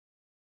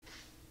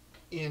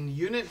In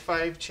Unit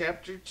 5,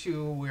 Chapter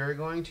 2, we are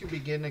going to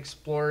begin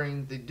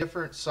exploring the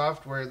different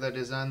software that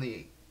is on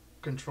the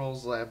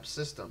Controls Lab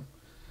system.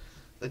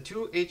 The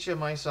two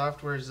HMI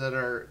softwares that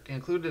are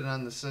included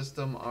on the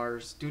system are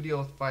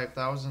Studio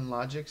 5000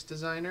 Logix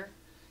Designer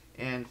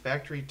and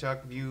Factory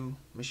Talk View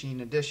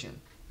Machine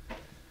Edition.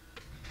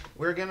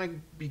 We're going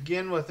to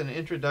begin with an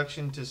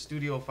introduction to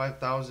Studio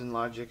 5000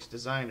 Logix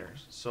Designer.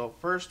 So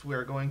first we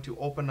are going to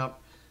open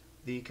up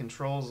the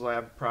Controls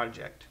Lab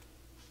project.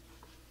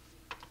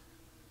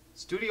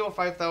 Studio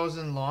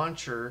 5000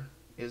 Launcher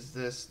is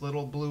this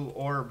little blue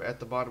orb at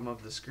the bottom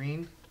of the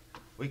screen.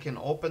 We can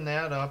open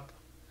that up,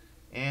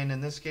 and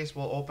in this case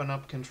we'll open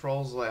up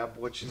Controls Lab,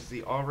 which is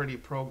the already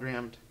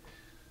programmed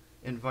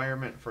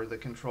environment for the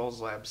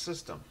Controls Lab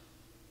system.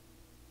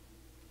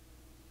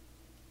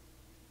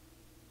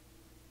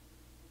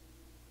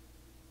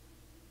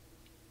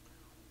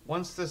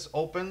 Once this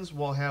opens,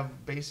 we'll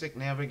have basic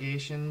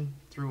navigation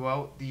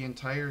throughout the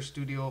entire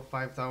Studio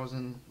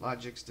 5000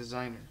 Logix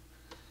Designer.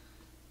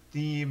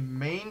 The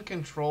main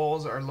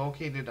controls are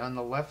located on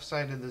the left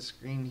side of the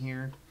screen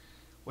here,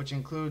 which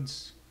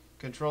includes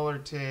controller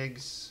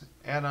tags,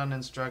 add-on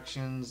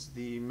instructions,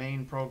 the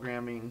main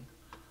programming,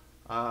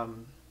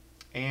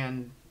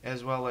 and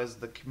as well as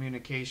the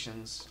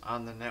communications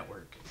on the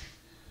network.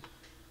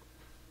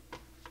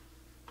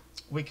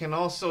 We can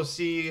also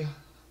see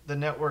the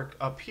network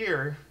up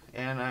here,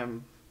 and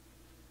I'm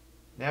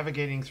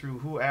navigating through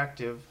Who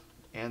Active,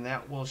 and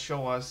that will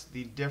show us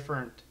the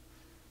different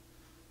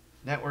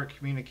network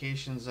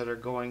communications that are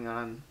going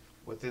on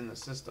within the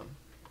system.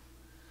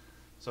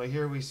 So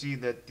here we see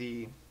that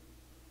the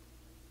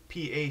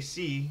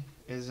PAC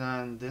is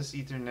on this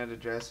Ethernet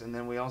address, and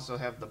then we also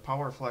have the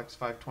PowerFlex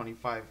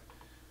 525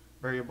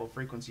 variable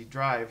frequency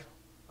drive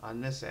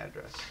on this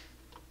address.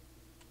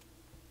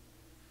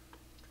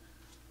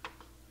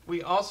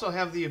 We also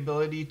have the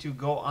ability to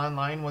go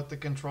online with the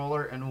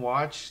controller and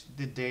watch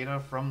the data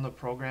from the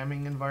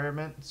programming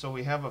environment. So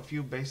we have a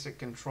few basic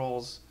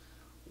controls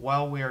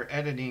while we are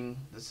editing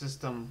the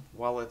system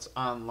while it's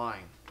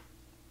online.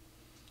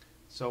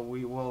 So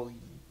we will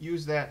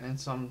use that in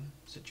some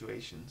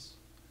situations.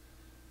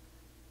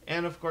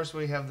 And of course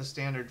we have the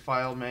standard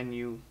file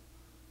menu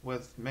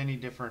with many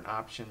different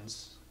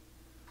options,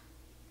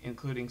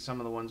 including some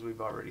of the ones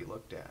we've already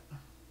looked at.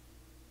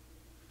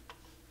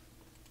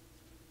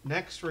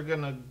 Next, we're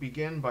going to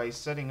begin by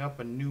setting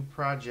up a new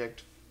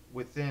project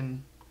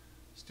within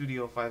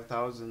Studio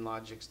 5000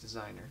 Logix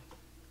Designer.